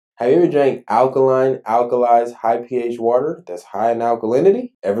Have you ever drank alkaline, alkalized, high pH water that's high in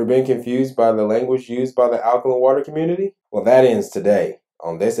alkalinity? Ever been confused by the language used by the alkaline water community? Well, that ends today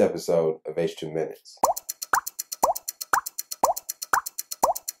on this episode of H2 Minutes.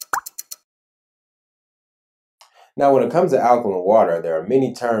 Now, when it comes to alkaline water, there are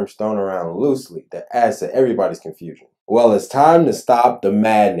many terms thrown around loosely that adds to everybody's confusion. Well, it's time to stop the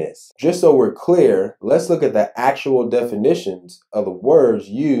madness. Just so we're clear, let's look at the actual definitions of the words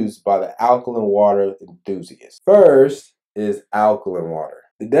used by the alkaline water enthusiasts. First is alkaline water.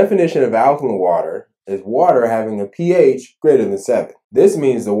 The definition of alkaline water is water having a pH greater than 7. This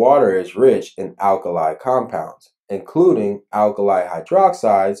means the water is rich in alkali compounds, including alkali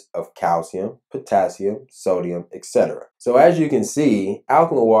hydroxides of calcium, potassium, sodium, etc. So as you can see,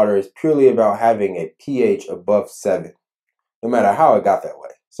 alkaline water is purely about having a pH above 7, no matter how it got that way.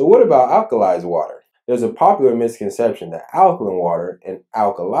 So what about alkalized water? There's a popular misconception that alkaline water and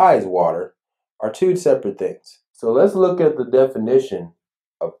alkalized water are two separate things. So let's look at the definition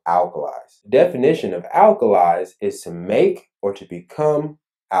of alkalized. The definition of alkalized is to make or to become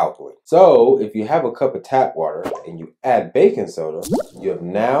alkaline. So if you have a cup of tap water and you add baking soda, you have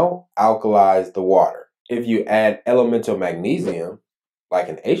now alkalized the water. If you add elemental magnesium, like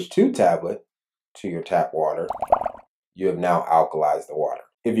an H2 tablet, to your tap water, you have now alkalized the water.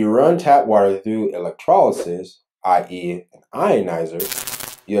 If you run tap water through electrolysis, i.e. an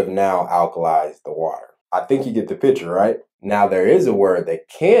ionizer, you have now alkalized the water. I think you get the picture, right? Now there is a word that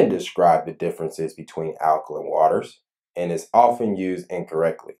can describe the differences between alkaline waters, and is often used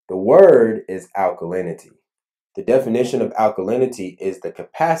incorrectly. The word is alkalinity. The definition of alkalinity is the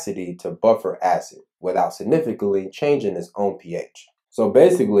capacity to buffer acid without significantly changing its own pH. So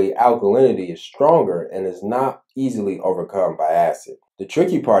basically, alkalinity is stronger and is not easily overcome by acid. The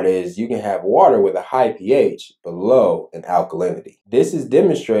tricky part is you can have water with a high pH but low in alkalinity. This is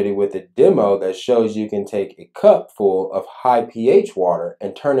demonstrated with a demo that shows you can take a cup full of high pH water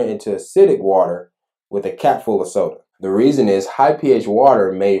and turn it into acidic water with a cap full of soda. The reason is high pH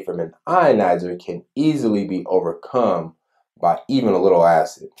water made from an ionizer can easily be overcome by even a little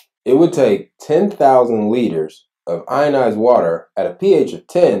acid. It would take 10,000 liters of ionized water at a pH of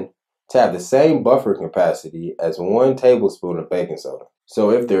 10 to have the same buffer capacity as 1 tablespoon of baking soda.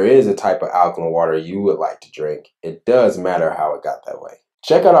 So if there is a type of alkaline water you would like to drink, it does matter how it got that way.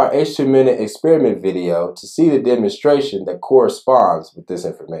 Check out our H2 Minute experiment video to see the demonstration that corresponds with this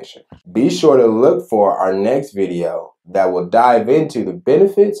information. Be sure to look for our next video that will dive into the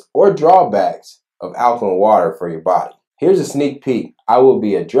benefits or drawbacks of alkaline water for your body. Here's a sneak peek. I will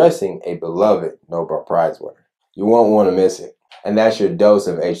be addressing a beloved Nobel Prize winner. You won't want to miss it. And that's your dose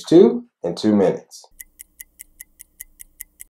of H2 in 2 minutes.